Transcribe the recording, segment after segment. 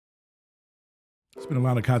There's been a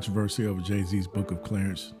lot of controversy over Jay-Z's book of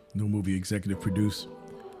Clarence, new movie executive produced.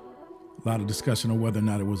 A lot of discussion on whether or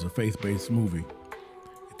not it was a faith-based movie.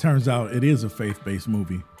 It turns out it is a faith-based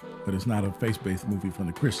movie, but it's not a faith-based movie from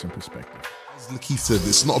the Christian perspective. As Lakeith said,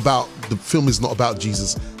 the film is not about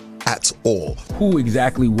Jesus at all. Who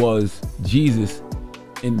exactly was Jesus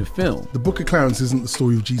in the film? The book of Clarence isn't the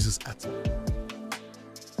story of Jesus at all.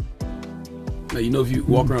 Now, you know, if you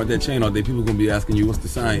walk around with that chain all day, people are going to be asking you, what's the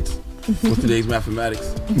science? What's today's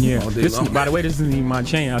mathematics? Yeah. All day long. By the way, this isn't even my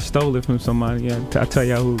chain. I stole it from somebody. Yeah, I'll tell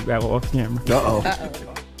y'all who got off camera. Uh-oh.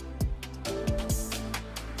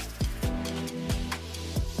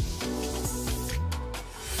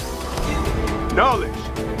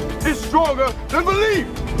 Knowledge is stronger than belief.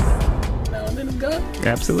 Now and then of God?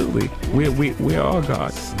 Absolutely. We are all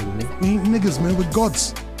gods. We ain't niggas, man. We're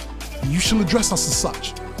gods. You should address us as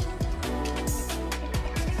such.